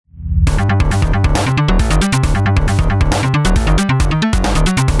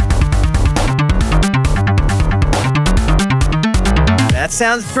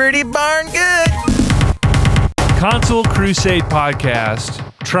sounds pretty darn good. Console Crusade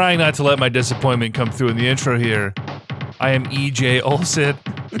Podcast. Trying not to let my disappointment come through in the intro here. I am EJ Olson,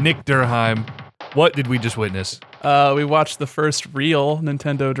 Nick Durheim. What did we just witness? We watched the first real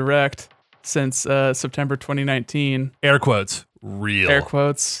Nintendo Direct since September 2019. Air quotes. Real. Air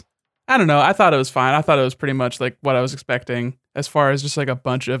quotes. I don't know. I thought it was fine. I thought it was pretty much like what I was expecting as far as just like a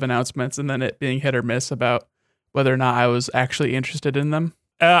bunch of announcements and then it being hit or miss about whether or not I was actually interested in them.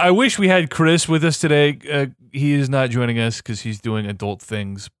 I wish we had Chris with us today. He is not joining us because he's doing adult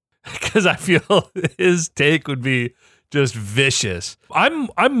things. Because I feel his take would be just vicious. I'm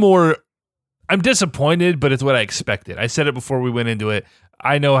disappointed, but it's what I expected. I said it before we went into it.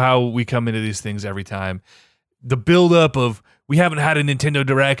 I know how we come into these things every time. The buildup of we haven't had a Nintendo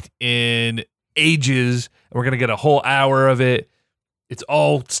Direct in ages, and we're gonna get a whole hour of it. It's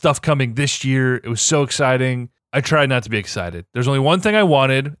all stuff coming this year. It was so exciting. I tried not to be excited. There's only one thing I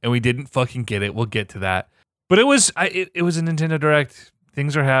wanted, and we didn't fucking get it. We'll get to that. But it was a Nintendo Direct.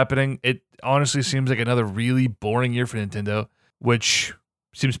 Things are happening. It honestly seems like another really boring year for Nintendo, which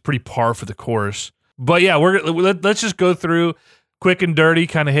seems pretty par for the course. But yeah, let's just go through quick and dirty,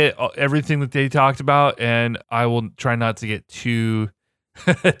 kind of hit everything that they talked about, and I will try not to get too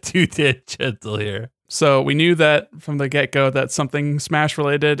gentle here. So we knew that from the get-go that something Smash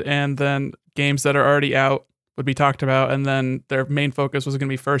related and then games that are already out would be talked about, and then their main focus was going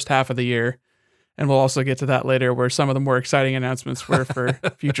to be first half of the year. And we'll also get to that later, where some of the more exciting announcements were for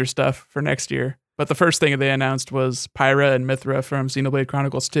future stuff for next year. But the first thing they announced was Pyra and Mythra from Xenoblade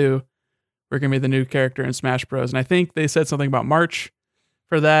Chronicles 2 were going to be the new character in Smash Bros. And I think they said something about March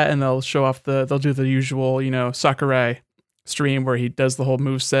for that, and they'll show off they'll do the usual, Sakurai stream where he does the whole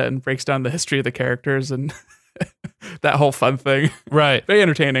moveset and breaks down the history of the characters and that whole fun thing. Right. Very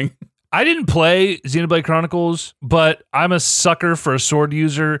entertaining. I didn't play Xenoblade Chronicles, but I'm a sucker for a sword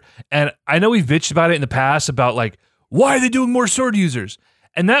user, and I know we've bitched about it in the past about like, why are they doing more sword users?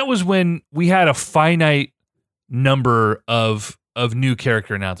 And that was when we had a finite number of new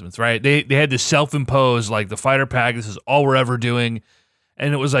character announcements, right? They had to self-impose like the fighter pack, this is all we're ever doing,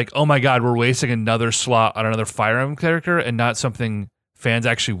 and it was like, oh my god, we're wasting another slot on another Fire Emblem character and not something fans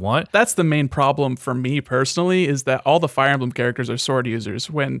actually want. That's the main problem for me personally, is that all the Fire Emblem characters are sword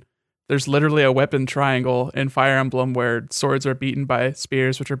users when there's literally a weapon triangle in Fire Emblem where swords are beaten by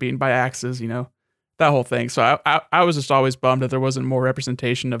spears, which are beaten by axes, that whole thing. So I was just always bummed that there wasn't more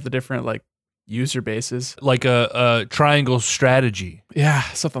representation of the different like user bases. Like a triangle strategy. Yeah,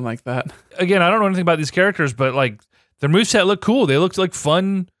 something like that. Again, I don't know anything about these characters, but like their moveset looked cool. They looked like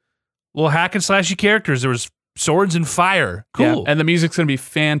fun little hack and slashy characters. There was swords and fire. Cool. Yeah, and the music's going to be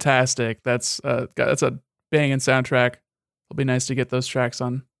fantastic. That's a banging soundtrack. It'll be nice to get those tracks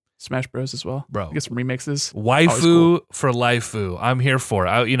on Smash Bros as well. Bro. Get some remixes. Waifu cool. For Laifu. I'm here for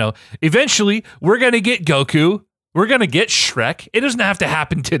it. Eventually we're going to get Goku. We're going to get Shrek. It doesn't have to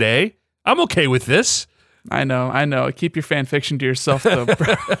happen today. I'm okay with this. I know. Keep your fan fiction to yourself, though,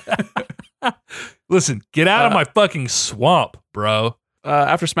 bro. Listen, get out of my fucking swamp, bro.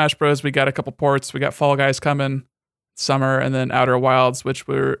 After Smash Bros, we got a couple ports. We got Fall Guys coming summer, and then Outer Wilds, which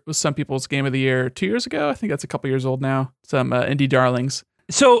was some people's game of the year 2 years ago. I think that's a couple years old now. Some indie darlings.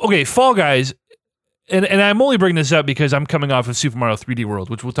 So, okay, Fall Guys, and I'm only bringing this up because I'm coming off of Super Mario 3D World,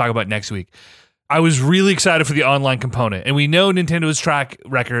 which we'll talk about next week. I was really excited for the online component, and we know Nintendo's track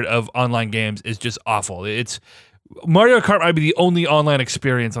record of online games is just awful. It's Mario Kart might be the only online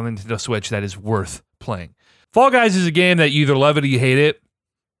experience on the Nintendo Switch that is worth playing. Fall Guys is a game that you either love it or you hate it,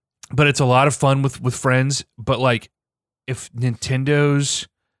 but it's a lot of fun with friends. But like, if Nintendo's,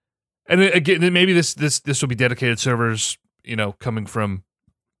 and again, maybe this will be dedicated servers, coming from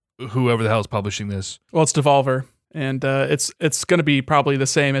whoever the hell is publishing this. Well, it's Devolver, and it's going to be probably the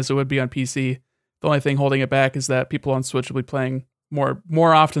same as it would be on PC. The only thing holding it back is that people on Switch will be playing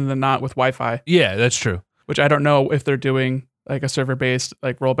more often than not with Wi-Fi. Yeah, that's true. Which I don't know if they're doing like a server-based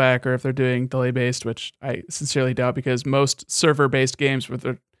like rollback or if they're doing delay-based, which I sincerely doubt, because most server-based games with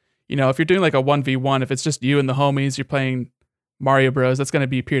if you're doing like a 1v1, if it's just you and the homies, you're playing Mario Bros, that's going to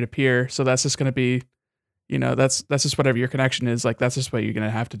be peer-to-peer. So that's just going to be, that's just whatever your connection is. Like, that's just what you're going to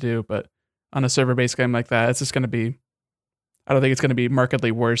have to do. But on a server-based game like that, it's just going to be, I don't think it's going to be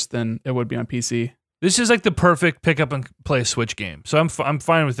markedly worse than it would be on PC. This is like the perfect pick up and play Switch game. So I'm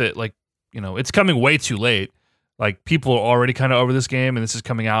fine with it. Like, it's coming way too late. Like, people are already kind of over this game, and this is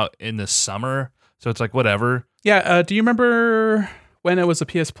coming out in the summer. So it's like, whatever. Yeah. Do you remember when it was a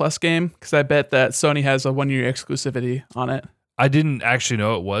PS Plus game? Because I bet that Sony has a 1-year exclusivity on it. I didn't actually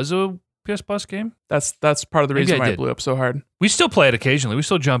know it was a PS Plus game. That's part of the reason why it blew up so hard. We still play it occasionally. We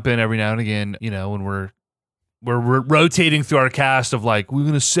still jump in every now and again, when we're we're rotating through our cast of like, we're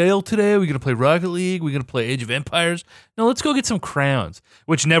going to sail today. We're going to play Rocket League. We're going to play Age of Empires. No, let's go get some crowns,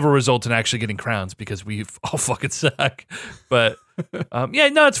 which never results in actually getting crowns because we all fucking suck. But yeah,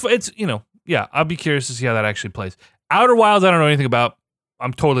 no, it's I'll be curious to see how that actually plays. Outer Wilds, I don't know anything about.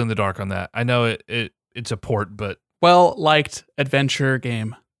 I'm totally in the dark on that. I know it's a port, but Well-liked adventure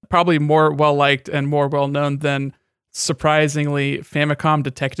game. Probably more well-liked and more well-known than, surprisingly, Famicom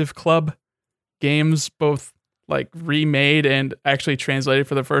Detective Club games, both like remade and actually translated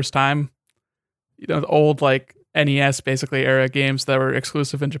for the first time. The old like NES basically era games that were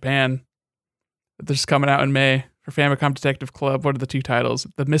exclusive in Japan. They're just coming out in May for Famicom Detective Club. What are the two titles?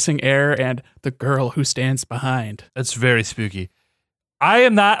 The Missing Heir and The Girl Who Stands Behind. that's very spooky. I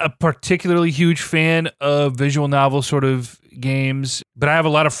am not a particularly huge fan of visual novel sort of games, but I have a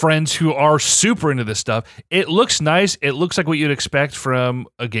lot of friends who are super into this stuff. It looks nice. It looks like what you'd expect from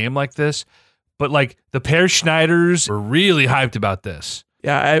a game like this. But like the Peer Schneiders were really hyped about this.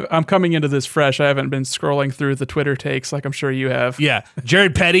 Yeah, I'm coming into this fresh. I haven't been scrolling through the Twitter takes like I'm sure you have. Yeah,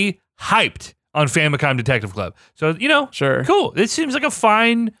 Jared Petty hyped on Famicom Detective Club. So Sure. Cool. It seems like a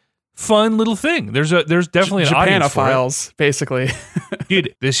fun little thing. There's definitely an audience for it. Japanophiles, basically.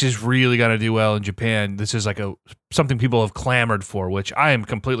 Dude, this is really gonna do well in Japan. This is like something people have clamored for, which I am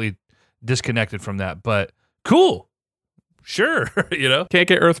completely disconnected from that. But cool. Sure, Can't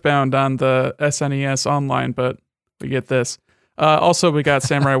get Earthbound on the SNES online, but we get this. Also, we got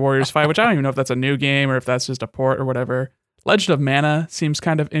Samurai Warriors 5, which I don't even know if that's a new game or if that's just a port or whatever. Legend of Mana seems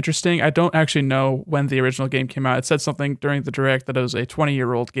kind of interesting. I don't actually know when the original game came out. It said something during the direct that it was a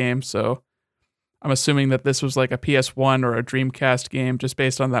 20-year-old game, so I'm assuming that this was like a PS1 or a Dreamcast game just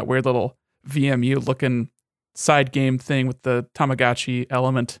based on that weird little VMU-looking side game thing with the Tamagotchi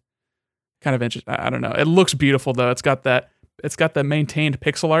element. Kind of interesting. I don't know. It looks beautiful though. It's got the maintained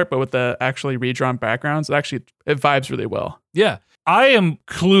pixel art, but with the actually redrawn backgrounds. It vibes really well. Yeah. I am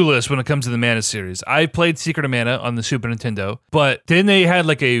clueless when it comes to the Mana series. I played Secret of Mana on the Super Nintendo, but then they had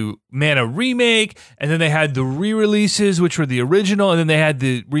like a Mana remake, and then they had the re-releases, which were the original, and then they had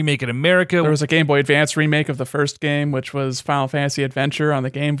the remake in America. There was a Game Boy Advance remake of the first game, which was Final Fantasy Adventure on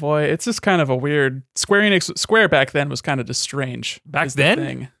the Game Boy. It's just kind of a weird... Square back then was kind of just strange. Back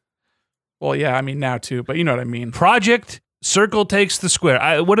then? Well, yeah, I mean now too, but you know what I mean. Project Circle Takes the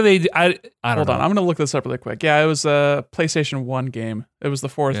Square. What do they do? I don't know. Hold on, I'm going to look this up really quick. Yeah, it was a PlayStation 1 game. It was the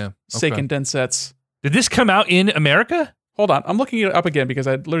fourth Seiken Densetsu. Did this come out in America? Hold on, I'm looking it up again because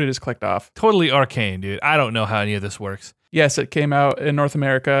I literally just clicked off. Totally arcane, dude. I don't know how any of this works. Yes, it came out in North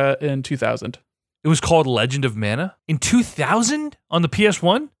America in 2000. It was called Legend of Mana? In 2000? On the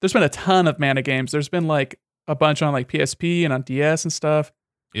PS1? There's been a ton of Mana games. There's been like a bunch on like PSP and on DS and stuff.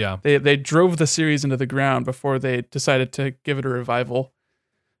 Yeah. They drove the series into the ground before they decided to give it a revival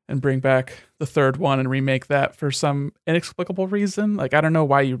and bring back the third one and remake that for some inexplicable reason. Like, I don't know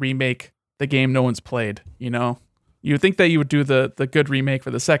why you remake the game no one's played, You would think that you would do the good remake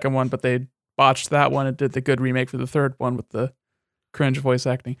for the second one, but they botched that one and did the good remake for the third one with the cringe voice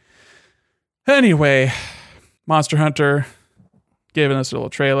acting. Anyway, Monster Hunter giving us a little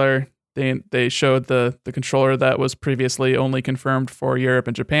trailer. They showed the controller that was previously only confirmed for Europe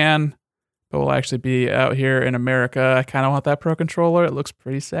and Japan, but will actually be out here in America. I kind of want that Pro controller. It looks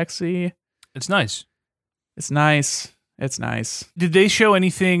pretty sexy. It's nice. It's nice. It's nice. Did they show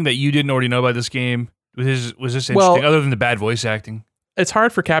anything that you didn't already know about this game? Was this interesting, other than the bad voice acting? It's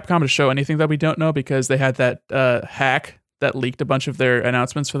hard for Capcom to show anything that we don't know because they had that hack that leaked a bunch of their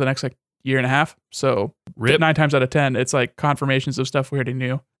announcements for the next year and a half. So 9 times out of 10, it's like confirmations of stuff we already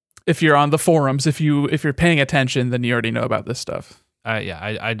knew. If you're on the forums, if you're paying attention, then you already know about this stuff. I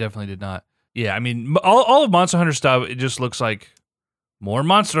definitely did not. Yeah, I mean, all of Monster Hunter stuff, it just looks like more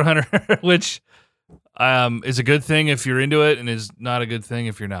Monster Hunter, which is a good thing if you're into it and is not a good thing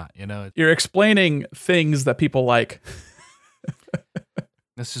if you're not, You're explaining things that people like.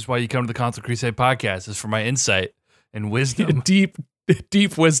 This is why you come to the Console Crusade podcast, is for my insight and wisdom. Deep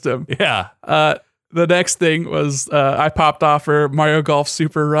wisdom. Yeah. The next thing was I popped off for Mario Golf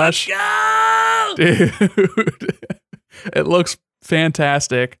Super Rush. Let's go! Dude, it looks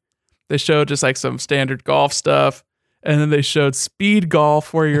fantastic. They showed just like some standard golf stuff, and then they showed speed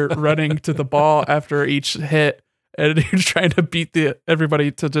golf where you're running to the ball after each hit, and you're trying to beat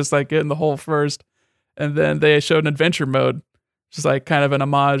everybody to just like get in the hole first. And then they showed an adventure mode, just like kind of an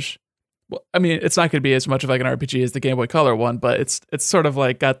homage. Well, I mean, it's not going to be as much of like an RPG as the Game Boy Color one, but it's sort of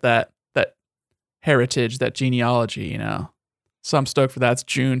like got that heritage, that genealogy, So I'm stoked for that. It's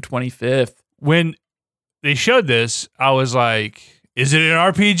June 25th. When they showed this, I was like, is it an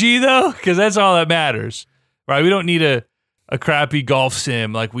RPG though? Because that's all that matters, right? We don't need a crappy golf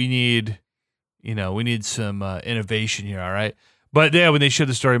sim. Like we need, we need some innovation here, all right? But yeah, when they showed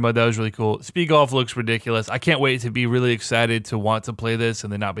the story mode, that was really cool. Speed Golf looks ridiculous. I can't wait to be really excited to want to play this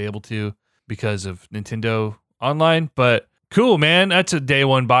and then not be able to because of Nintendo Online. But cool, man. That's a day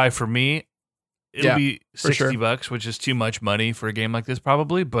one buy for me. It'll be $60, which is too much money for a game like this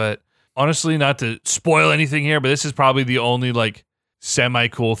probably. But honestly, not to spoil anything here, but this is probably the only like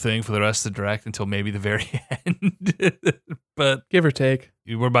semi-cool thing for the rest of the Direct until maybe the very end. But give or take.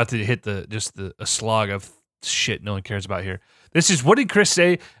 We're about to hit a slog of shit no one cares about here. This is, what did Chris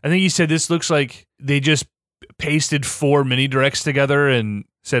say? I think he said this looks like they just pasted 4 mini directs together and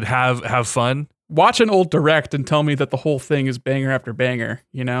said have fun. Watch an old direct and tell me that the whole thing is banger after banger,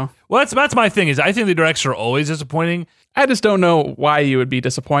 Well, that's my thing, is I think the directs are always disappointing. I just don't know why you would be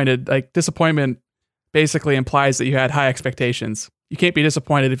disappointed. Like, disappointment basically implies that you had high expectations. You can't be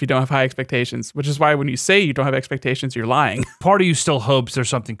disappointed if you don't have high expectations, which is why when you say you don't have expectations, you're lying. Part of you still hopes there's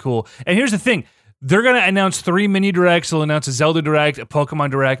something cool. And here's the thing. They're going to announce 3 mini directs. They'll announce a Zelda Direct, a Pokemon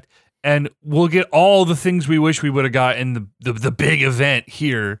Direct, and we'll get all the things we wish we would have got in the big event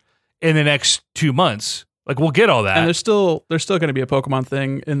here in the next 2 months. Like, we'll get all that. And there's still going to be a Pokemon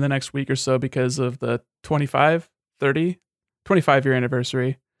thing in the next week or so because of the 25-year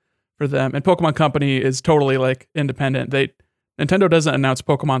anniversary for them. And Pokemon Company is totally like independent. Nintendo doesn't announce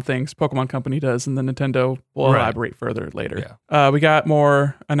Pokemon things. Pokemon Company does, and then Nintendo will elaborate further later. Yeah. We got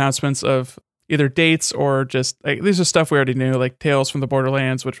more announcements of either dates or just like, these are stuff we already knew, like Tales from the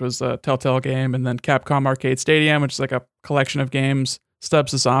Borderlands, which was a Telltale game, and then Capcom Arcade Stadium, which is like a collection of games.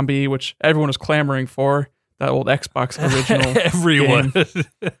 Stubbs the Zombie, which everyone was clamoring for, that old Xbox original. Everyone game.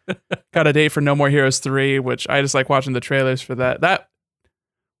 Got a date for No More Heroes 3, which I just like watching the trailers for that. That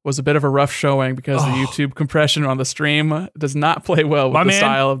was a bit of a rough showing because the YouTube compression on the stream does not play well with the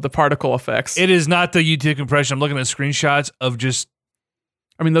style of the particle effects. It is not the YouTube compression. I'm looking at screenshots of just...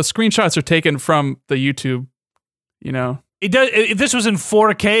 I mean, those screenshots are taken from the YouTube, It does. If this was in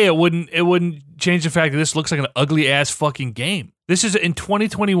 4K, it wouldn't change the fact that this looks like an ugly ass fucking game. This is in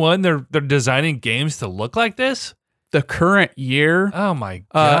 2021. They're designing games to look like this. The current year. Oh my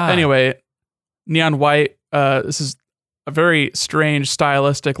god. Anyway, Neon White. This is a very strange,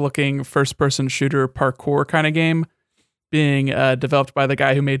 stylistic looking first person shooter parkour kind of game, being developed by the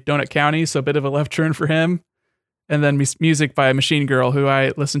guy who made Donut County. So a bit of a left turn for him. And then music by Machine Girl, who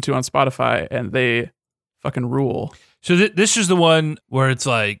I listen to on Spotify, and they fucking rule. So this is the one where it's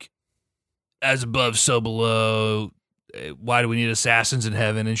like, as above, so below. Why do we need assassins in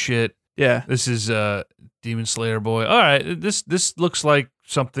heaven and shit? Yeah. This is Demon Slayer boy. All right, this looks like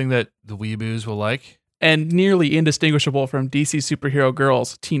something that the weeaboos will like. And nearly indistinguishable from DC Superhero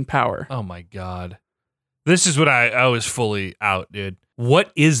Girls Teen Power. Oh my god. This is what I was fully out, dude.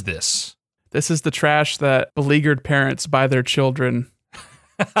 What is this? This is the trash that beleaguered parents buy their children,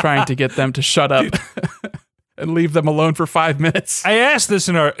 trying to get them to shut up and leave them alone for 5 minutes. I asked this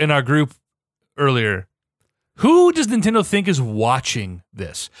in our group earlier. Who does Nintendo think is watching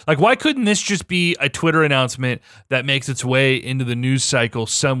this? Like, why couldn't this just be a Twitter announcement that makes its way into the news cycle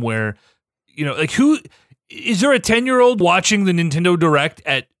somewhere? Like, who is there a 10-year-old watching the Nintendo Direct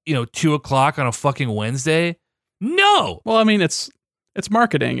at 2:00 on a fucking Wednesday? No. Well, I mean, it's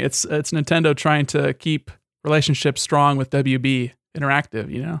marketing. It's Nintendo trying to keep relationships strong with WB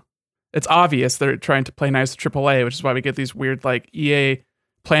Interactive. It's obvious they're trying to play nice with AAA, which is why we get these weird like EA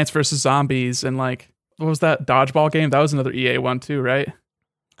Plants vs. Zombies and like, what was that dodgeball game? That was another EA one too, right?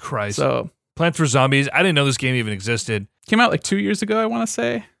 Christ. So Plants vs. Zombies. I didn't know this game even existed. Came out like 2 years ago, I want to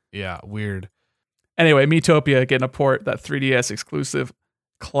say. Yeah, weird. Anyway, Miitopia getting a port, that 3DS exclusive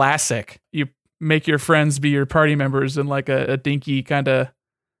classic. You make your friends be your party members in like a dinky kind of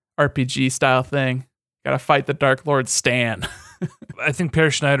RPG style thing. Gotta fight the Dark Lord Stan. I think Per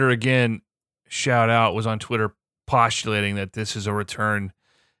Schneider, again, shout out, was on Twitter postulating that this is a return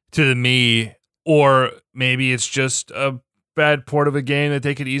to the Mii, or maybe it's just a bad port of a game that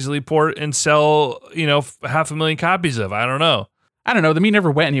they could easily port and sell, 500,000 copies of. I don't know. The Mii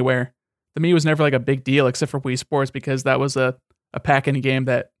never went anywhere. The Mii was never like a big deal except for Wii Sports because that was a pack-in game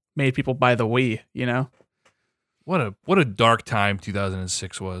that made people buy the Wii, What a dark time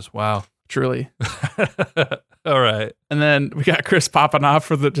 2006 was. Wow. Truly. All right. And then we got Chris popping off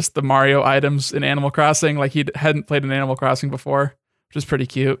for the Mario items in Animal Crossing, like he hadn't played an Animal Crossing before, which is pretty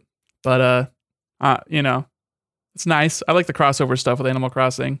cute. But it's nice. I like the crossover stuff with Animal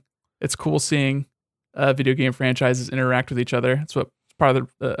Crossing. It's cool seeing video game franchises interact with each other. It's what part of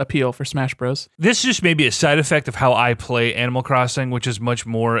the appeal for Smash Bros. This just may be a side effect of how I play Animal Crossing, which is much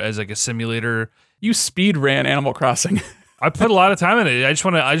more as like a simulator. You speed ran Animal Crossing. I put a lot of time in it. I just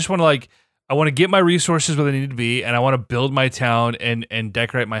want to I want to get my resources where they need to be, and I want to build my town and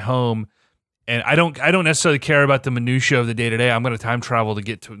decorate my home And I don't necessarily care about the minutia of the day to day. I'm going to time travel to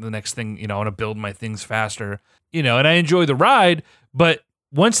get to the next thing. You know, I want to build my things faster. You know, and I enjoy the ride. But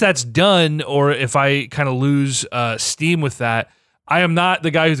once that's done, or if I kind of lose steam with that, I am not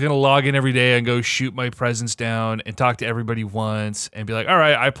the guy who's going to log in every day and go shoot my presents down and talk to everybody once and be like, all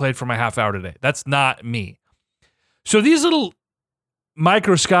right, I played for my half hour today. That's not me. So these little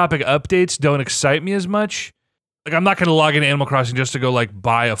microscopic updates don't excite me as much. Like, I'm not going to log into Animal Crossing just to go like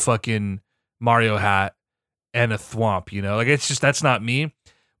buy a fucking Mario hat and a thwomp, you know? Like, it's just, that's not me.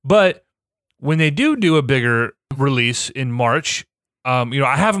 But when they do a bigger release in March, you know,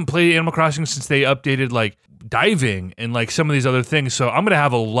 I haven't played Animal Crossing since they updated like diving and like some of these other things. So I'm going to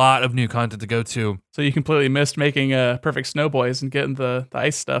have a lot of new content to go to. So you completely missed making perfect snow boys and getting the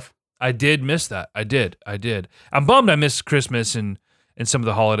ice stuff. I did miss that. I did. I'm bummed I missed Christmas and some of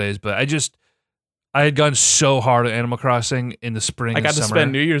the holidays, but I had gone so hard at Animal Crossing in the spring. I got and to summer.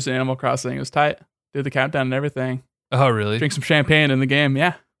 spend New Year's in Animal Crossing. It was tight. Did the countdown and everything. Oh, really? Drink some champagne in the game.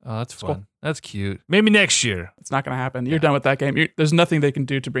 Yeah. Oh, that's fun. Cool. That's cute. Maybe next year. It's not going to happen. You're done with that game. There's nothing they can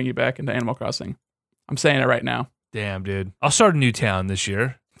do to bring you back into Animal Crossing. I'm saying it right now. Damn, dude. I'll start a new town this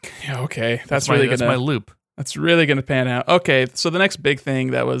year. Yeah, okay. That's my loop. That's really going to pan out. Okay, so the next big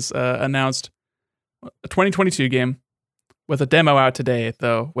thing that was announced, a 2022 game with a demo out today,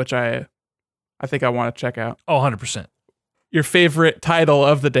 though, which I think I want to check out. Oh, 100%. Your favorite title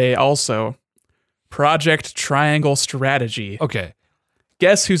of the day also, Project Triangle Strategy. Okay.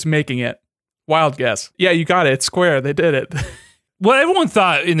 Guess who's making it? Wild guess. Yeah, you got it. It's Square. They did it. Well, everyone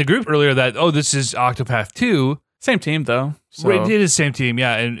thought in the group earlier that, oh, this is Octopath 2. Same team, though. So It is the same team,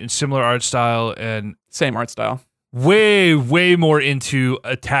 yeah, and similar art style and same art style. way, way more into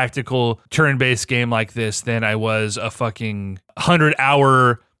a tactical turn-based game like this than I was a fucking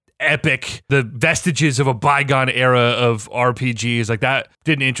 100-hour epic, the vestiges of a bygone era of RPGs. Like, that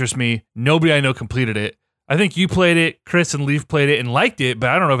didn't interest me. Nobody I know completed it. I think you played it, Chris and Leaf played it and liked it, but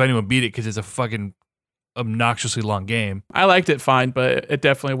I don't know if anyone beat it because it's a fucking obnoxiously long game. I liked it fine, but it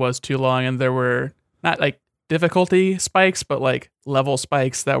definitely was too long, and there were not like difficulty spikes, but like level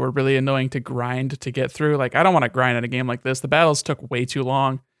spikes that were really annoying to grind to get through. Like, I don't want to grind in a game like this. The battles took way too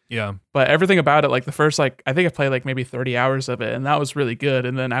long. Yeah. But everything about it, like the first, like, I think I played like maybe 30 hours of it, and that was really good.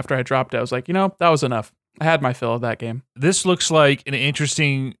 And then after I dropped it, I was like, you know, that was enough. I had my fill of that game. This looks like an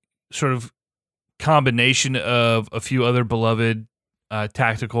interesting sort of combination of a few other beloved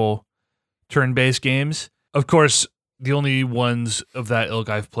tactical turn-based games. Of course, the only ones of that ilk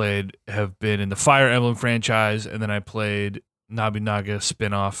I've played have been in the Fire Emblem franchise, and then I played Nobunaga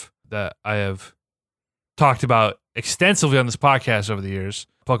spinoff that I have talked about extensively on this podcast over the years,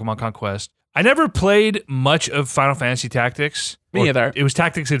 Pokemon Conquest. I never played much of Final Fantasy Tactics. Me either. It was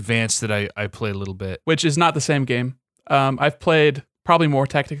Tactics Advanced that I played a little bit. Which is not the same game. I've played probably more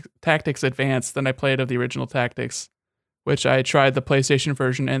Tactics Advanced than I played of the original Tactics, which I tried the PlayStation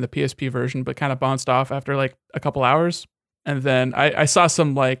version and the PSP version, but kind of bounced off after like a couple hours. And then I saw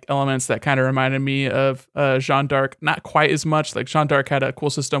some like elements that kind of reminded me of Jeanne d'Arc, not quite as much. Like Jeanne d'Arc had a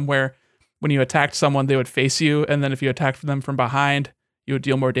cool system where when you attacked someone, they would face you. And then if you attacked them from behind, you would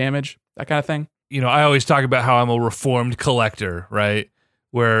deal more damage, that kind of thing. You know, I always talk about how I'm a reformed collector, right?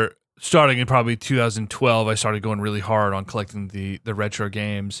 Where starting in probably 2012, I started going really hard on collecting the retro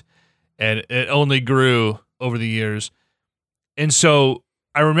games. And it only grew over the years. And so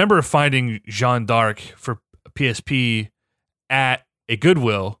I remember finding Jeanne d'Arc for PSP at a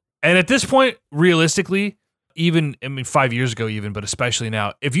Goodwill. And at this point, realistically, even, I mean, 5 years ago even, but especially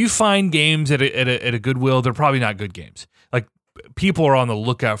now, if you find games at a Goodwill, they're probably not good games. Like, people are on the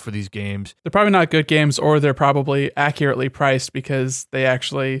lookout for these games. They're probably not good games, or they're probably accurately priced because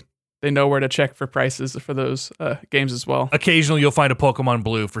they know where to check for prices for those games as well. Occasionally, you'll find a Pokemon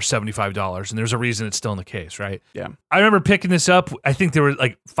Blue for $75, and there's a reason it's still in the case, right? Yeah. I remember picking this up. I think there were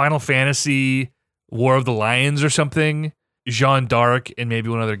like Final Fantasy, War of the Lions or something, Jeanne d'Arc, and maybe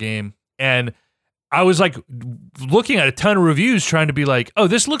one other game. And I was like looking at a ton of reviews trying to be like, oh,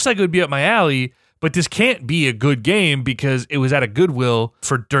 this looks like it would be up my alley, but this can't be a good game because it was at a Goodwill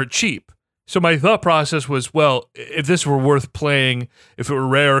for dirt cheap. So my thought process was, well, if this were worth playing, if it were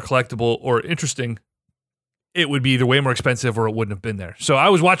rare or collectible or interesting, it would be either way more expensive or it wouldn't have been there. So I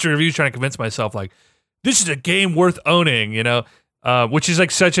was watching reviews trying to convince myself, like, this is a game worth owning, you know, which is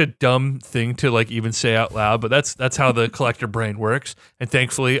like such a dumb thing to like even say out loud, but that's how the collector brain works. And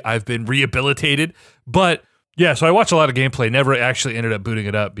thankfully I've been rehabilitated. But yeah, so I watched a lot of gameplay, never actually ended up booting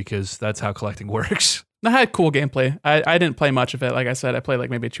it up because that's how collecting works. I had cool gameplay. I didn't play much of it. Like I said, I played like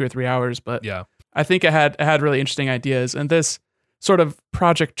maybe 2 or 3 hours, but yeah, I think it had really interesting ideas. And this sort of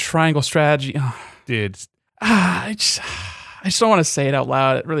Project Triangle Strategy, dude, I just don't want to say it out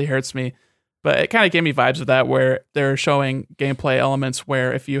loud. It really hurts me. But it kind of gave me vibes of that, where they're showing gameplay elements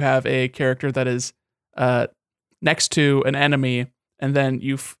where if you have a character that is next to an enemy, and then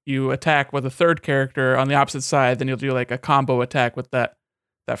you attack with a third character on the opposite side, then you'll do like a combo attack with that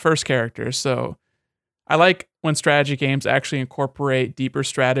first character. So I like when strategy games actually incorporate deeper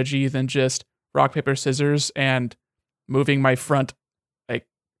strategy than just rock, paper, scissors and moving my front, like,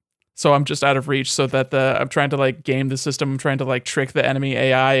 so I'm just out of reach, so that I'm trying to like game the system. I'm trying to like trick the enemy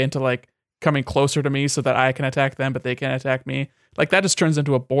AI into like coming closer to me so that I can attack them, but they can't attack me. Like, that just turns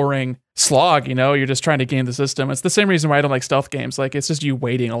into a boring slog, you know? You're just trying to game the system. It's the same reason why I don't like stealth games. Like, it's just you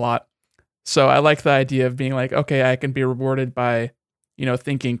waiting a lot. So I like the idea of being like, okay, I can be rewarded by, you know,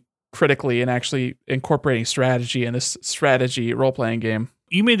 thinking critically and actually incorporating strategy in this strategy role-playing game.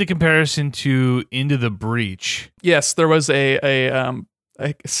 You made the comparison to Into the Breach. Yes, there was a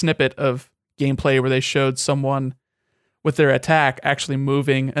snippet of gameplay where they showed someone with their attack actually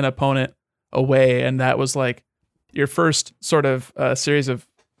moving an opponent away, and that was like your first sort of series of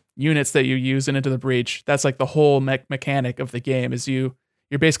units that you use in Into the Breach. That's like the whole mechanic of the game, is you're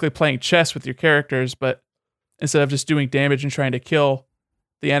basically playing chess with your characters, but instead of just doing damage and trying to kill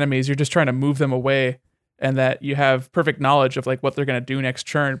the enemies, you're just trying to move them away, and that you have perfect knowledge of like what they're going to do next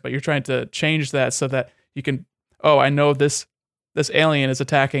turn, but you're trying to change that so that you can, oh, I know this alien is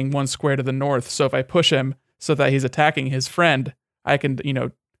attacking one square to the north, so if I push him so that he's attacking his friend, I can, you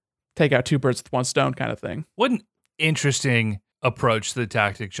know, take out two birds with one stone kind of thing. What an interesting approach to the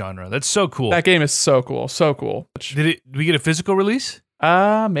tactic genre. That's so cool. That game is so cool. So cool. Did we get a physical release?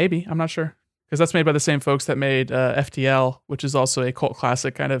 Maybe. I'm not sure. Because that's made by the same folks that made FTL, which is also a cult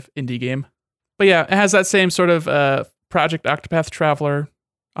classic kind of indie game. But yeah, it has that same sort of Project Octopath Traveler.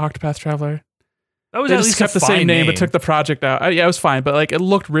 That was They at just least kept a the same fine name but took the project out. Yeah, it was fine, but like it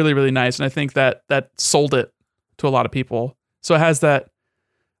looked really, really nice, and I think that sold it to a lot of people. So it has that,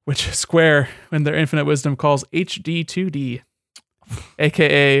 which Square, in their infinite wisdom, calls HD 2D,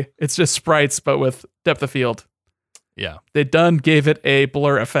 aka it's just sprites but with depth of field. Yeah, They gave it a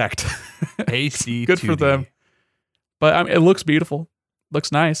blur effect. HD. Good for them. But I mean, it looks beautiful,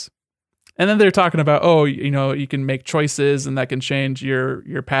 looks nice. And then they're talking about, oh, you know, you can make choices and that can change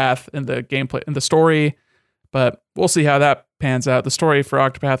your path in the gameplay in the story. But we'll see how that pans out. The story for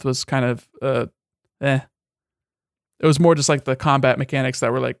Octopath was kind of It was more just like the combat mechanics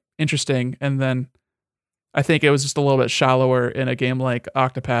that were like interesting, and then I think it was just a little bit shallower in a game like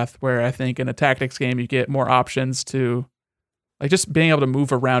Octopath, where I think in a tactics game you get more options to, like, just being able to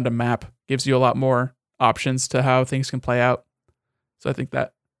move around a map gives you a lot more options to how things can play out. So I think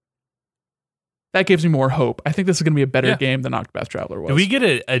that gives me more hope. I think this is going to be a better game than Octopath Traveler was. Did we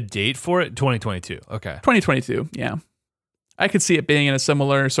get a date for it? 2022. Okay. 2022, yeah. I could see it being in a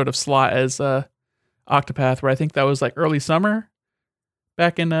similar sort of slot as Octopath, where I think that was like early summer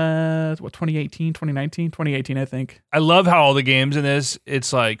back in 2018, 2019, 2018, I think. I love how all the games in this,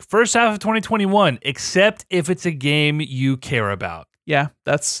 it's like first half of 2021, except if it's a game you care about. Yeah,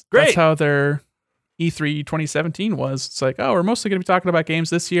 that's Great. That's how their E3 2017 was. It's like, oh, we're mostly going to be talking about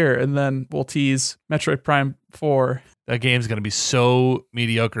games this year, and then we'll tease Metroid Prime 4. That game's going to be so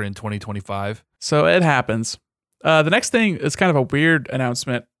mediocre in 2025. So it happens. The next thing is kind of a weird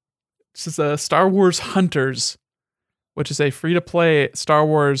announcement. This is Star Wars Hunters, which is a free-to-play Star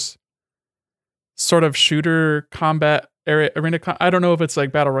Wars sort of shooter combat arena. I don't know if it's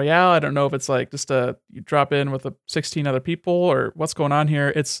like Battle Royale. I don't know if it's like just you drop in with 16 other people or what's going on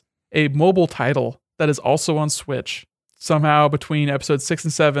here. It's a mobile title that is also on Switch. Somehow between episodes 6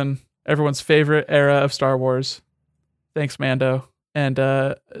 and 7, everyone's favorite era of Star Wars. Thanks, Mando. And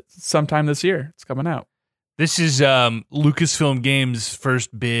sometime this year, it's coming out. This is Lucasfilm Games'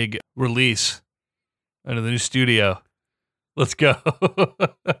 first big release under the new studio. Let's go.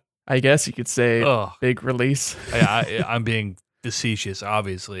 I guess you could say Oh. big release. I'm being facetious,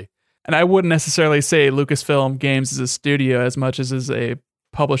 obviously. And I wouldn't necessarily say Lucasfilm Games is a studio as much as is a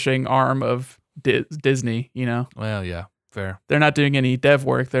publishing arm of Disney, you know? Well, yeah, fair. They're not doing any dev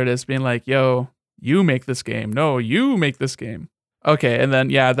work. They're just being like, yo, you make this game. No, you make this game. Okay, and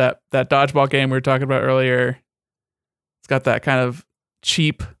then, yeah, that dodgeball game we were talking about earlier, it's got that kind of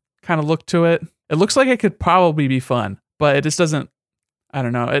cheap kind of look to it. It looks like it could probably be fun, but it just doesn't, I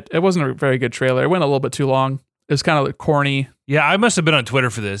don't know. It wasn't a very good trailer. It went a little bit too long. It was kind of like corny. Yeah, I must have been on Twitter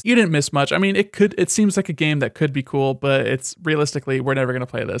for this. You didn't miss much. I mean, it seems like a game that could be cool, but it's realistically, we're never going to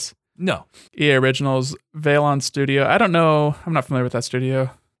play this. No. EA Originals, Valon Studio. I don't know. I'm not familiar with that studio.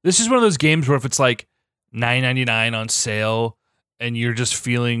 This is one of those games where if it's like $9.99 on sale and you're just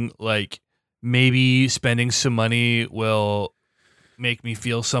feeling like maybe spending some money will make me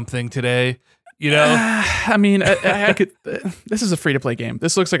feel something today, You know, I mean, I could. This is a free to play game.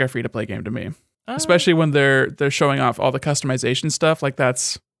 This looks like a free to play game to me, especially when they're showing off all the customization stuff. Like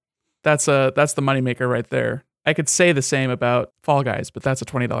that's the moneymaker right there. I could say the same about Fall Guys, but that's a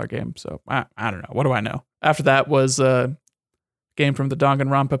 $20 game. So I don't know. What do I know? After that was a game from the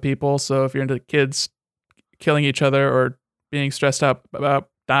Danganronpa people. So if you're into kids killing each other or being stressed out about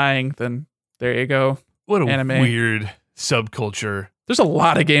dying, then there you go. what a anime. weird subculture. There's a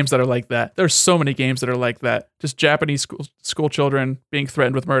lot of games that are like that. There's so many games that are like that. Just Japanese school children being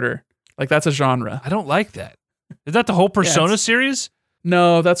threatened with murder. Like that's a genre. I don't like that. Is that the whole Persona it's- series?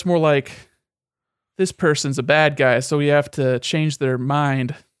 No, that's more like this person's a bad guy, so we have to change their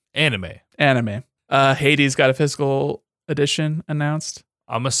mind. Anime. Anime. Hades got a physical edition announced.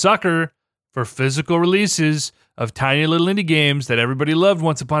 I'm a sucker for physical releases of tiny little indie games that everybody loved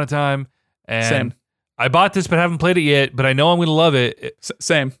once upon a time. And Same. I bought this but haven't played it yet, but I know I'm going to love it.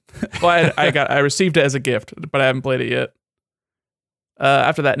 Same. Well, I received it as a gift, but I haven't played it yet.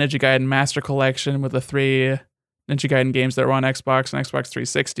 After that, Ninja Gaiden Master Collection with the 3 Ninja Gaiden games that were on Xbox and Xbox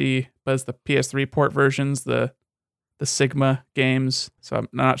 360, but it's the PS3 port versions, the Sigma games. So I'm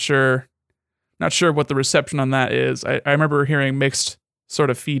not sure what the reception on that is. I remember hearing mixed sort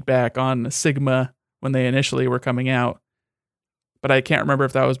of feedback on Sigma when they initially were coming out, but I can't remember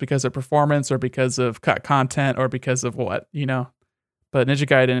if that was because of performance or because of cut content or because of what, you know. But Ninja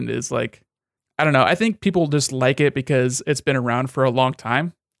Gaiden is like, I don't know. I think people just like it because it's been around for a long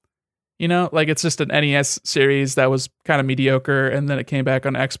time. You know, like it's just an NES series that was kind of mediocre, and then it came back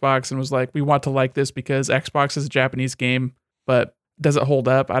on Xbox and was like, we want to like this because Xbox is a Japanese game, but does it hold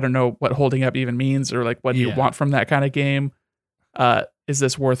up? I don't know what holding up even means, or like what do you want from that kind of game? Is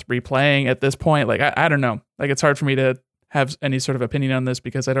this worth replaying at this point? Like, I don't know. Like, it's hard for me to have any sort of opinion on this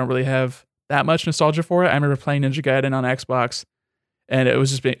because I don't really have that much nostalgia for it. I remember playing Ninja Gaiden on Xbox, and it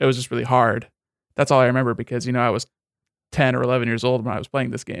was just really hard. That's all I remember because, you know, I was 10 or 11 years old when I was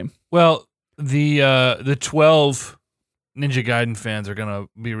playing this game. Well, the 12 Ninja Gaiden fans are going to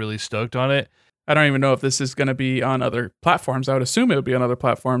be really stoked on it. I don't even know if this is going to be on other platforms. I would assume it would be on other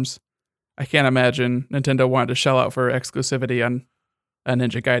platforms. I can't imagine Nintendo wanted to shell out for exclusivity on a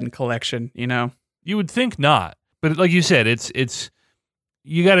Ninja Gaiden collection, you know? You would think not. But like you said, it's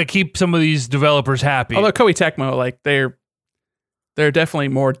you got to keep some of these developers happy. Although Koei Tecmo, like they're definitely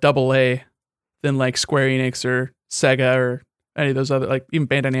more AA than like Square Enix or Sega or any of those other, like even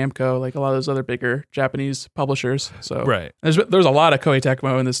Bandai Namco, like a lot of those other bigger Japanese publishers. So right. there's a lot of Koei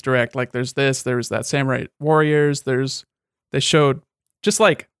Tecmo in this direct. Like there's that Samurai Warriors. They showed just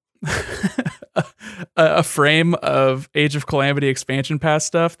like a frame of Age of Calamity expansion pass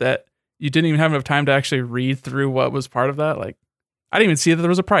stuff that you didn't even have enough time to actually read through what was part of that. Like I didn't even see that there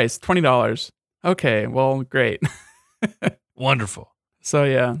was a price, $20. Okay, well, great. Wonderful. So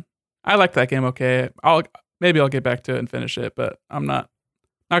yeah, I like that game. Okay, maybe I'll get back to it and finish it, but I'm not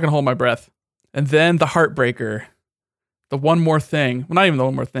gonna hold my breath. And then the Heartbreaker, the one more thing. Well, not even the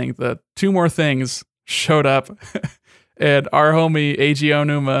one more thing. The two more things showed up, and our homie Eiji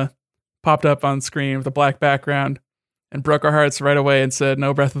Onuma popped up on screen with a black background and broke our hearts right away and said,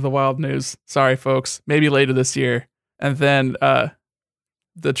 "No Breath of the Wild news. Sorry, folks. Maybe later this year." And then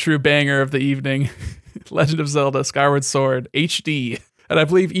the true banger of the evening, Legend of Zelda: Skyward Sword HD. And I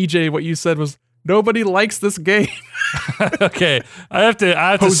believe EJ, what you said was nobody likes this game. Okay, I have to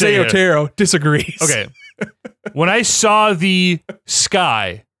Jose say here. Otero disagrees. Okay, when I saw the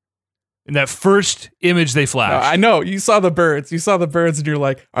sky in that first image they No, flashed, I know you saw the birds. You saw the birds, and you're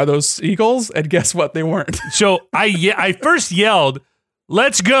like, "Are those seagulls?" And guess what? They weren't. so I first yelled,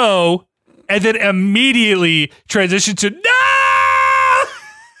 "Let's go!" and then immediately transitioned to "No!"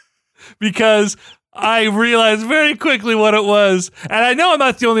 because I realized very quickly what it was, and I know I'm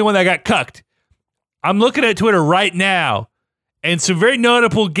not the only one that got cucked. I'm looking at Twitter right now, and some very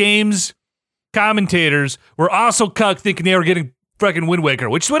notable games commentators were also cucked, thinking they were getting fucking Wind Waker,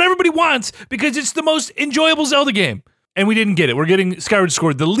 which is what everybody wants because it's the most enjoyable Zelda game. And we didn't get it. We're getting Skyward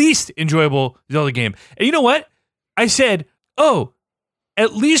Sword, the least enjoyable Zelda game. And you know what? I said, oh,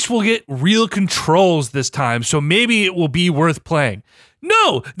 at least we'll get real controls this time, so maybe it will be worth playing.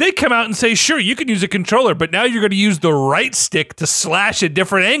 No, they come out and say, sure, you can use a controller, but now you're going to use the right stick to slash at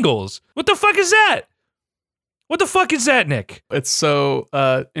different angles. What the fuck is that? What the fuck is that, Nick? It's so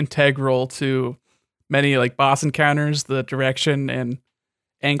integral to many like boss encounters, the direction and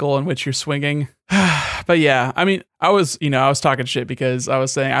angle in which you're swinging. But yeah, I mean, I was talking shit because I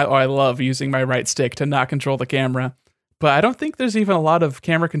was saying I love using my right stick to not control the camera. But I don't think there's even a lot of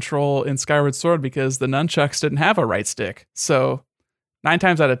camera control in Skyward Sword because the nunchucks didn't have a right stick. So 9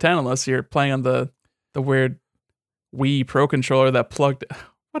 times out of 10, unless you're playing on the weird Wii Pro controller that plugged.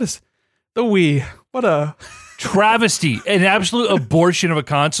 The Wii. What a travesty, an absolute abortion of a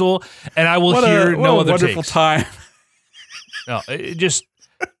console, and I will what hear a, no what a other wonderful takes. time. No, it just.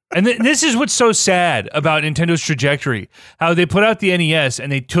 And this is what's so sad about Nintendo's trajectory. How they put out the NES and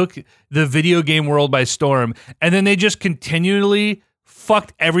they took the video game world by storm, and then they just continually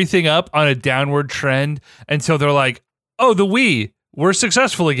fucked everything up on a downward trend until they're like, oh, the Wii, we're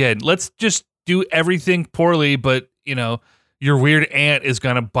successful again. Let's just do everything poorly, but, you know, your weird aunt is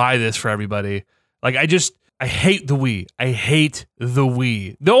going to buy this for everybody. Like, I hate the Wii. I hate the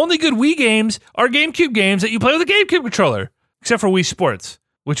Wii. The only good Wii games are GameCube games that you play with a GameCube controller, except for Wii Sports,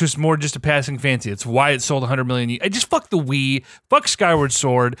 which was more just a passing fancy. It's why it sold 100 million. I just fuck the Wii, fuck Skyward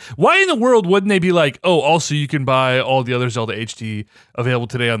Sword. Why in the world wouldn't they be like, oh, also you can buy all the other Zelda HD available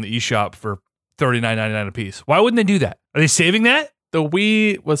today on the eShop for $39.99 a piece? Why wouldn't they do that? Are they saving that? The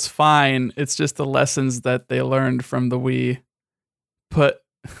Wii was fine. It's just the lessons that they learned from the Wii put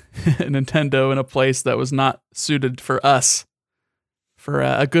Nintendo in a place that was not suited for us for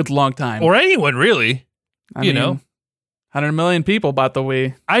a good long time. Or anyone, really. I you mean, know? 100 million people bought the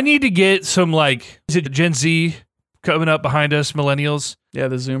Wii. I need to get some, like, is it Gen Z coming up behind us, millennials? Yeah,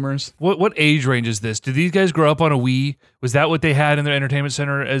 the Zoomers. What age range is this? Did these guys grow up on a Wii? Was that what they had in their entertainment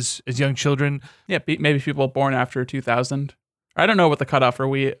center as young children? Yeah, maybe people born after 2000. I don't know what the cutoff for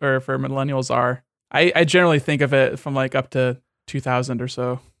Wii or for millennials are. I generally think of it from like up to 2000 or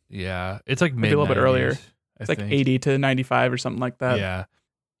so. Yeah, it's like Maybe a little bit earlier. It's Like 80 to 95 or something like that. Yeah.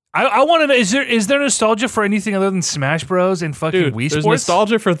 I want to know, is there nostalgia for anything other than Smash Bros. And fucking Dude, Wii there's Sports?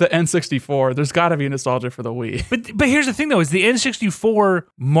 nostalgia for the N64. There's got to be nostalgia for the Wii. But here's the thing, though, is the N64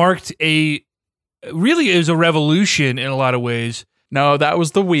 marked really is a revolution in a lot of ways. No, that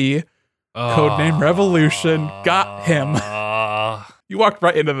was the Wii. Codename Revolution. Got him. You walked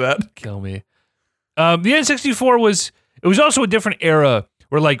right into that. Kill me. The N64 was also a different era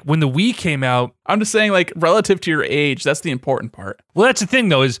where, like, when the Wii came out. I'm just saying, like, relative to your age, that's the important part. Well, that's the thing,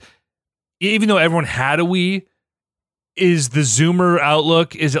 though, is even though everyone had a Wii, is the Zoomer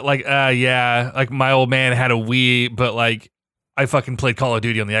outlook, is it like, yeah, like my old man had a Wii, but like I fucking played Call of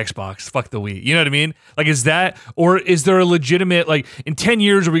Duty on the Xbox. Fuck the Wii. You know what I mean? Like, is that, or is there a legitimate, like, in 10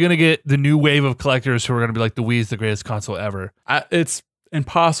 years, are we going to get the new wave of collectors who are going to be like, the Wii is the greatest console ever? It's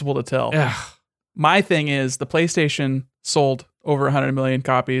impossible to tell. Ugh. My thing is the PlayStation sold over 100 million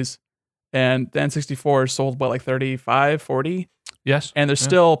copies and the N64 sold, what, like 35, 40? Yes. And there's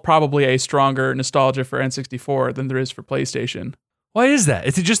still probably a stronger nostalgia for N64 than there is for PlayStation. Why is that?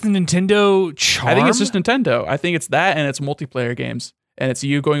 Is it just the Nintendo charm? I think it's just Nintendo. I think it's that and it's multiplayer games. And it's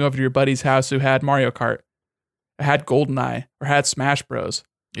you going over to your buddy's house who had Mario Kart, or had GoldenEye, or had Smash Bros.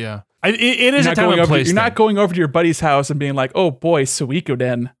 Yeah. It is a time and place. You're not going over to your buddy's house and being like, oh boy,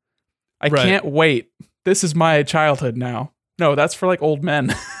 Suikoden. I can't wait. This is my childhood now. No, that's for like old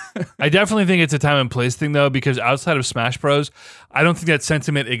men. I definitely think it's a time and place thing, though, because outside of Smash Bros., I don't think that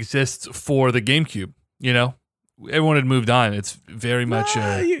sentiment exists for the GameCube. You know, everyone had moved on. It's very much.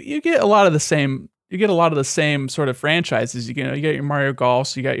 You get a lot of the same. You get a lot of the same sort of franchises. You get your Mario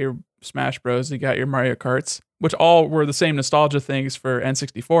Golfs, you got your Smash Bros, you got your Mario Karts, which all were the same nostalgia things for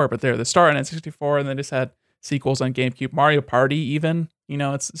N64, but they're the start on N64, and they just had sequels on GameCube. Mario Party, even. You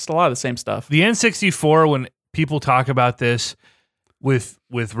know, it's a lot of the same stuff. The N64, when people talk about this with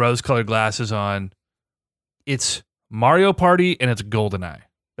rose-colored glasses on, it's Mario Party and it's GoldenEye.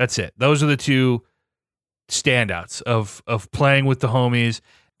 That's it. Those are the two standouts of playing with the homies.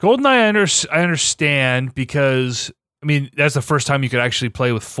 GoldenEye, I understand because, I mean, that's the first time you could actually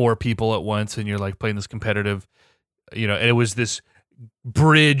play with 4 people at once and you're like playing this competitive, you know, and it was this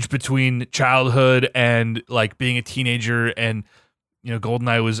bridge between childhood and like being a teenager, and, you know,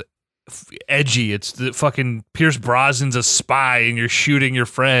 GoldenEye was edgy. It's the fucking Pierce Brosnan's a spy and you're shooting your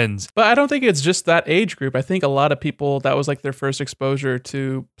friends. But I don't think it's just that age group. I think a lot of people, that was like their first exposure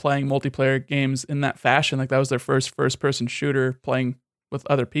to playing multiplayer games in that fashion. Like that was their first person shooter, playing with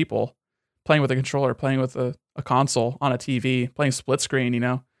other people, playing with a controller, playing with a console on a TV, playing split screen, you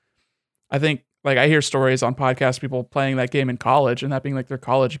know? I think, like, I hear stories on podcasts, people playing that game in college and that being like their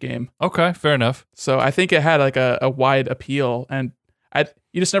college game. Okay, fair enough. So I think it had like a wide appeal, and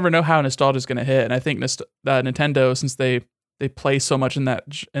you just never know how nostalgia is going to hit. And I think Nintendo, since they play so much in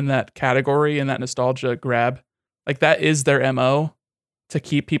that category, in that nostalgia grab, like that is their MO, to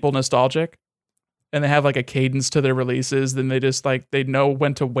keep people nostalgic. And they have like a cadence to their releases. Then they just like, they know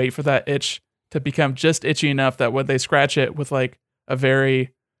when to wait for that itch to become just itchy enough that when they scratch it with like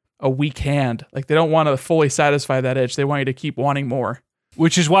a weak hand, like they don't want to fully satisfy that itch. They want you to keep wanting more.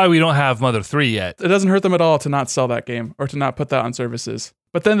 Which is why we don't have Mother 3 yet. It doesn't hurt them at all to not sell that game or to not put that on services.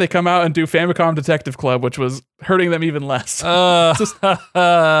 But then they come out and do Famicom Detective Club, which was hurting them even less. They're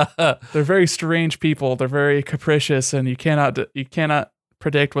very strange people. They're very capricious, and you cannot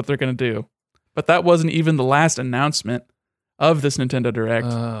predict what they're going to do. But that wasn't even the last announcement of this Nintendo Direct.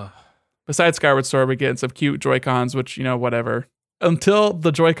 Besides Skyward Sword, we get some cute Joy-Cons, which, whatever. Until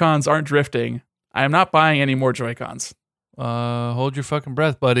the Joy-Cons aren't drifting, I am not buying any more Joy-Cons. Hold your fucking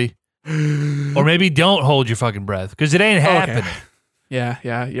breath, buddy. Or maybe don't hold your fucking breath, because it ain't happening. Okay.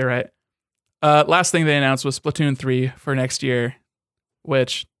 Yeah, you're right. Last thing they announced was Splatoon 3 for next year,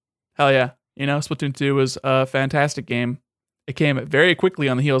 which, hell yeah. Splatoon 2 was a fantastic game. It came very quickly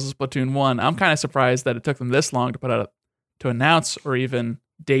on the heels of Splatoon 1. I'm kind of surprised that it took them this long to announce or even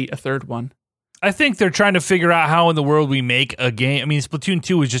date a third one. I think they're trying to figure out how in the world we make a game. I mean, Splatoon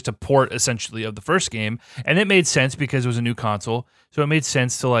 2 was just a port, essentially, of the first game, and it made sense because it was a new console, so it made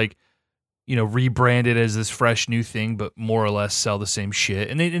sense to, rebrand it as this fresh new thing, but more or less sell the same shit.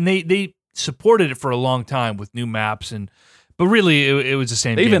 And they supported it for a long time with new maps, but really, it was the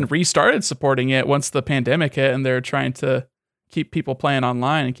same They game. even restarted supporting it once the pandemic hit, and they're trying to keep people playing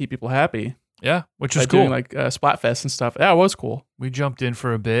online and keep people happy. Yeah, which was by cool. doing Splatfest and stuff. Yeah, it was cool. We jumped in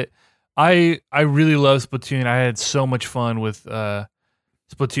for a bit. I really love Splatoon. I had so much fun with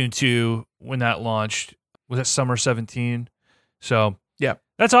Splatoon 2 when that launched. Was that summer 17? So yeah,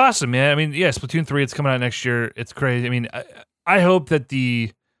 that's awesome, man. I mean, yeah, Splatoon 3, it's coming out next year. It's crazy. I mean, I hope that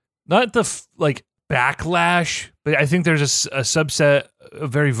not the backlash, but I think there's a subset, a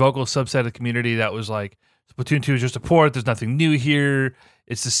very vocal subset of the community that was like, Splatoon 2 is just a port. There's nothing new here.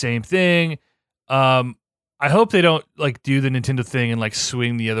 It's the same thing. I hope they don't do the Nintendo thing and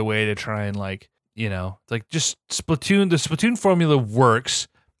swing the other way to try and just Splatoon. The Splatoon formula works.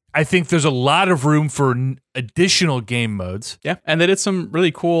 I think there's a lot of room for additional game modes. Yeah, and they did some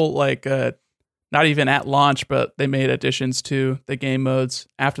really cool not even at launch, but they made additions to the game modes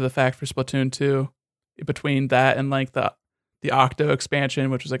after the fact for Splatoon 2. Between that and the Octo expansion,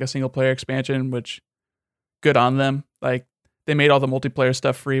 which was a single player expansion, which good on them. They made all the multiplayer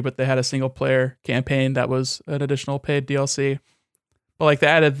stuff free, but they had a single player campaign that was an additional paid DLC. But they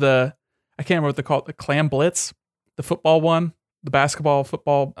added I can't remember what they call it, the Clam Blitz, the football one, the basketball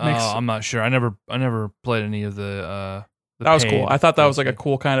football mix. Oh, I'm not sure. I never played any of the that was cool. I thought that was DLC. a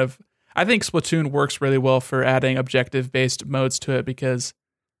cool kind of. I think Splatoon works really well for adding objective based modes to it because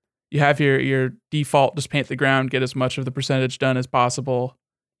you have your default just paint the ground, get as much of the percentage done as possible.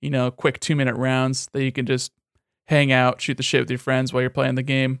 Quick 2-minute rounds that you can just hang out, shoot the shit with your friends while you're playing the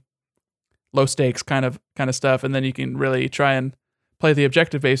game. Low stakes kind of stuff, and then you can really try and play the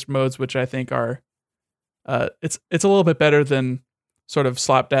objective based modes, which I think are it's a little bit better than sort of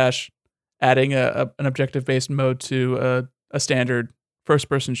slapdash adding an objective based mode to a standard first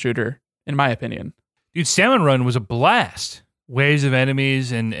person shooter, in my opinion. Dude, Salmon Run was a blast. Waves of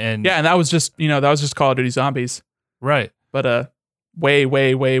enemies and yeah, and that was just Call of Duty Zombies, right? But way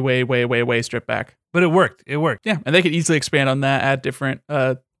stripped back. But it worked. Yeah, and they could easily expand on that, add different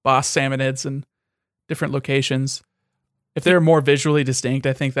boss salmonids and different locations. If they were more visually distinct,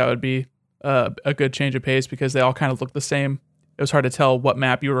 I think that would be a good change of pace because they all kind of look the same. It was hard to tell what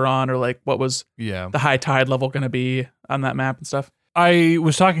map you were on or what was the high tide level going to be on that map and stuff. I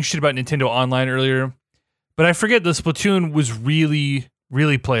was talking shit about Nintendo Online earlier, but I forget the Splatoon was really,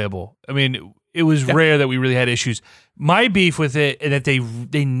 really playable. I mean, it was rare that we really had issues. My beef with it and that they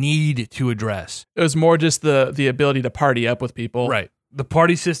need to address. It was more just the ability to party up with people. Right. The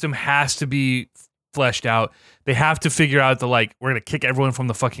party system has to be fleshed out. They have to figure out we're going to kick everyone from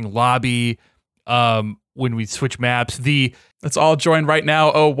the fucking lobby when we switch maps. Let's all join right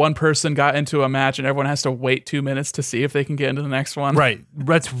now. Oh, one person got into a match and everyone has to wait 2 minutes to see if they can get into the next one. Right.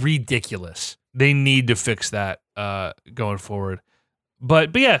 That's ridiculous. They need to fix that going forward.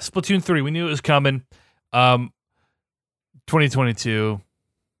 But yeah, Splatoon 3, we knew it was coming. 2022,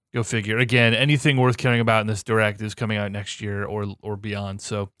 go figure. Again, anything worth caring about in this Direct is coming out next year or beyond.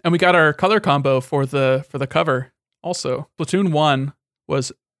 So, and we got our color combo for the cover also. Splatoon 1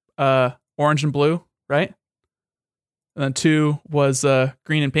 was orange and blue, right? And then 2 was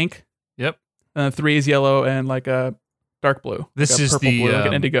green and pink. Yep. And then 3 is yellow and a dark blue. This is purple blue, like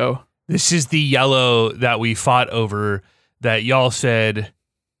an indigo. This is the yellow that we fought over that y'all said.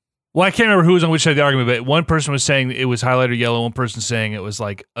 Well, I can't remember who was on which side of the argument, but one person was saying it was highlighter yellow, one person saying it was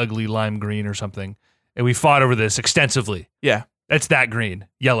ugly lime green or something. And we fought over this extensively. Yeah. That's that green.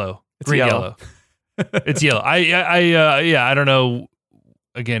 Yellow. It's green yellow. It's yellow. I don't know,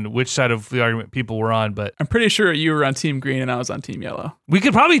 again, which side of the argument people were on, but I'm pretty sure you were on Team Green and I was on Team Yellow. we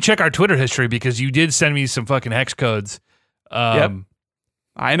could probably check our Twitter history because you did send me some fucking hex codes. Yep.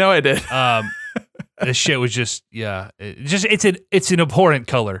 I know I did. This shit was just it's an abhorrent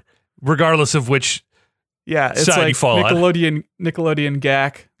color, regardless of which. Yeah, it's side like you fall on. Nickelodeon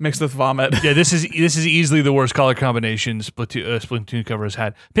gack mixed with vomit. Yeah, this is easily the worst color combination Splatoon cover has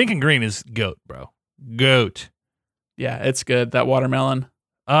had. Pink and green is goat, bro. Goat. Yeah, it's good. That watermelon.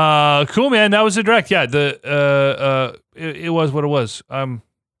 Cool, man. That was a direct. Yeah, it was what it was.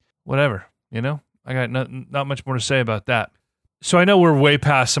 Whatever. You know, I got not much more to say about that. So I know we're way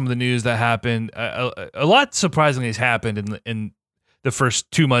past some of the news that happened. A lot surprisingly has happened in the first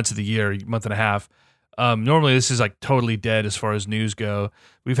 2 months of the year, month and a half. Normally this is like totally dead as far as news go.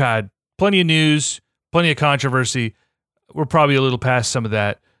 We've had plenty of news, plenty of controversy. We're probably a little past some of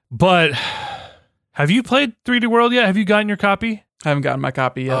that. But have you played 3D World yet? Have you gotten your copy? I haven't gotten my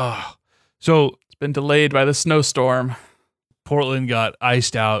copy yet. So it's been delayed by the snowstorm. Portland got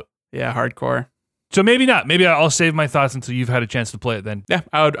iced out. Yeah, hardcore. So maybe not. Maybe I'll save my thoughts until you've had a chance to play it then. Yeah,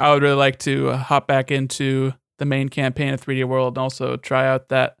 I would really like to hop back into the main campaign of 3D World and also try out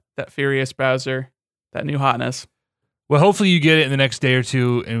that Furious browser, that new hotness. Well, hopefully you get it in the next day or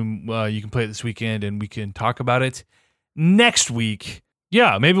two, and you can play it this weekend, and we can talk about it next week.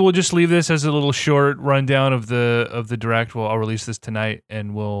 Yeah, maybe we'll just leave this as a little short rundown of the direct. Well, I'll release this tonight,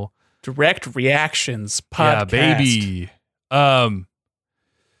 and we'll direct reactions podcast. Yeah, baby.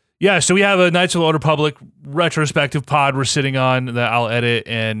 Yeah, so we have a Knights of the Old Republic retrospective pod we're sitting on that I'll edit,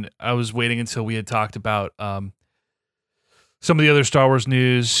 and I was waiting until we had talked about some of the other Star Wars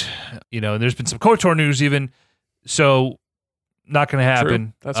news. You know, and there's been some KOTOR news even, so not going to happen.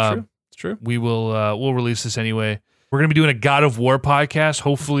 True. That's true. It's true. We will we'll release this anyway. We're going to be doing a God of War podcast.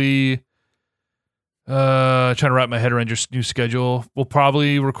 Hopefully, trying to wrap my head around your new schedule. We'll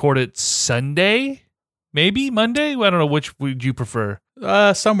probably record it Sunday, maybe Monday. I don't know, which would you prefer?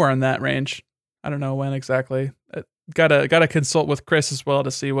 Somewhere in that range. I don't know when exactly. Gotta consult with Chris as well to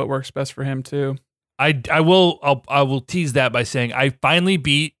see what works best for him too. I will tease that by saying I finally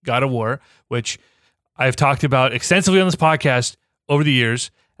beat God of War, which I've talked about extensively on this podcast over the years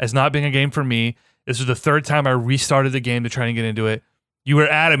as not being a game for me. This was the third time I restarted the game to try and get into it. You were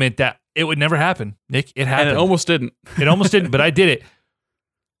adamant that it would never happen, Nick. It happened. And it almost didn't. It almost didn't, but I did it.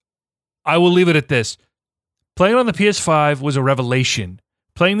 I will leave it at this. Playing on the PS5 was a revelation.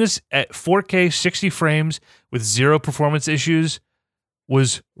 Playing this at 4K 60 frames with zero performance issues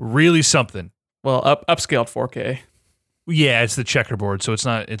was really something. Well, upscaled 4K. Yeah, it's the checkerboard, so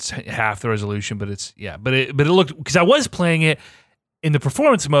it's half the resolution, but it looked, because I was playing it in the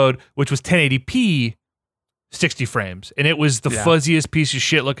performance mode, which was 1080p 60 frames, and it was the fuzziest piece of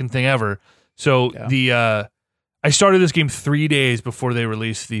shit looking thing ever. So I started this game 3 days before they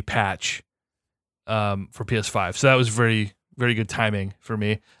released the patch for PS5. So that was very, very good timing for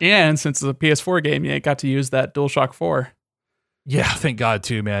me. And since it's a PS4 game, you got to use that DualShock 4. Yeah, thank God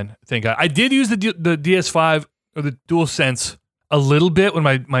too, man. Thank God. I did use the DS5 or the DualSense a little bit when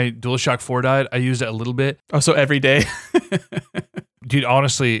my DualShock 4 died. I used it a little bit. Oh, so every day? Dude,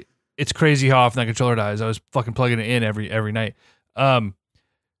 honestly, it's crazy how often that controller dies. I was fucking plugging it in every night. Yeah,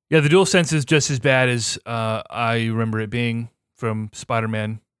 the DualSense is just as bad as I remember it being from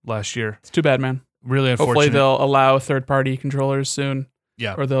Spider-Man last year. It's too bad, man. Really unfortunate. Hopefully they'll allow third-party controllers soon.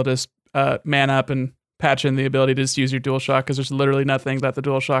 Yeah. Or they'll just man up and patch in the ability to just use your DualShock, because there's literally nothing that the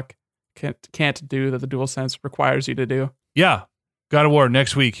DualShock can't do that the DualSense requires you to do. Yeah. God of War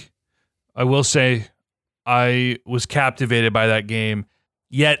next week. I will say I was captivated by that game,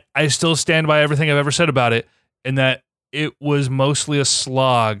 yet I still stand by everything I've ever said about it, in that it was mostly a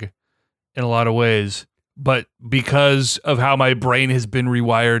slog in a lot of ways. But because of how my brain has been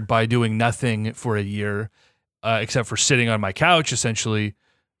rewired by doing nothing for a year, except for sitting on my couch, essentially,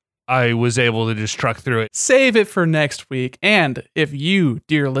 I was able to just truck through it. Save it for next week. And if you,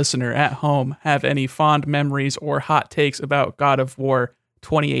 dear listener at home, have any fond memories or hot takes about God of War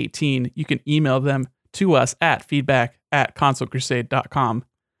 2018, you can email them to us at feedback@consolecrusade.com,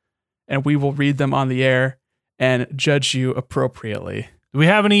 and we will read them on the air and judge you appropriately. Do we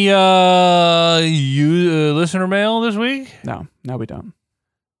have any listener mail this week? No, we don't.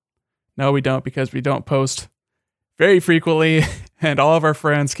 No, we don't, because we don't post very frequently, and all of our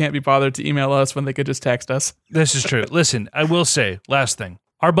friends can't be bothered to email us when they could just text us. This is true. Listen, I will say, last thing.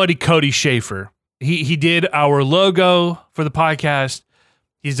 Our buddy Cody Schaefer, he did our logo for the podcast.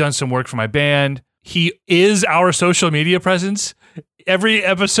 He's done some work for my band. He is our social media presence. Every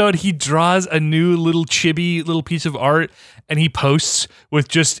episode, he draws a new little chibi little piece of art, and he posts with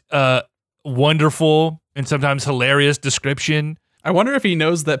just wonderful and sometimes hilarious description. I wonder if he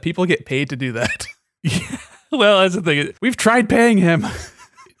knows that people get paid to do that. Well, that's the thing. We've tried paying him.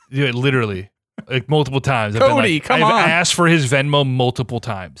 Dude, literally. like multiple times. Cody, come on. I've asked for his Venmo multiple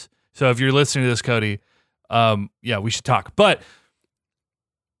times. So if you're listening to this, Cody, yeah, we should talk. But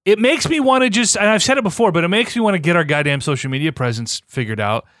it makes me want to just, and I've said it before, but it makes me want to get our goddamn social media presence figured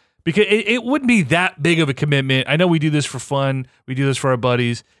out because it wouldn't be that big of a commitment. I know we do this for fun. We do this for our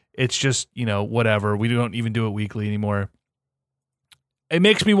buddies. It's just, whatever. We don't even do it weekly anymore. It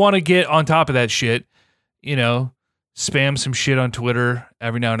makes me want to get on top of that shit, spam some shit on Twitter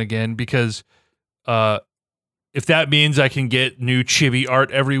every now and again because if that means I can get new chibi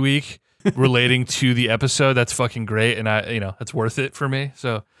art every week relating to the episode, that's fucking great. And that's worth it for me.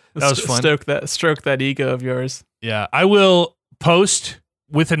 So that was fun. Stroke that ego of yours. Yeah. I will post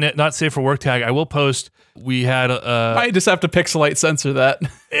with a not safe for work tag. I will post. We had I just have to pixelate censor that.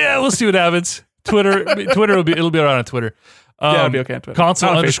 Yeah. We'll see what happens. Twitter it'll be around on Twitter. Yeah, it'll be okay on Twitter.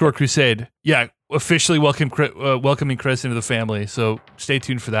 Console_crusade. Yeah. Officially welcoming Chris into the family. So stay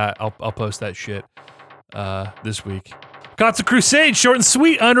tuned for that. I'll post that shit this week. Console Crusade, short and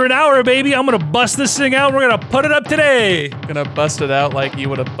sweet, under an hour, baby. I'm gonna bust this thing out. We're gonna put it up today. Gonna bust it out like you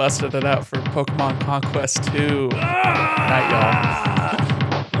would have busted it out for Pokemon Conquest 2. Night, y'all.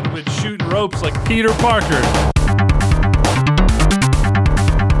 I've been shooting ropes like Peter Parker.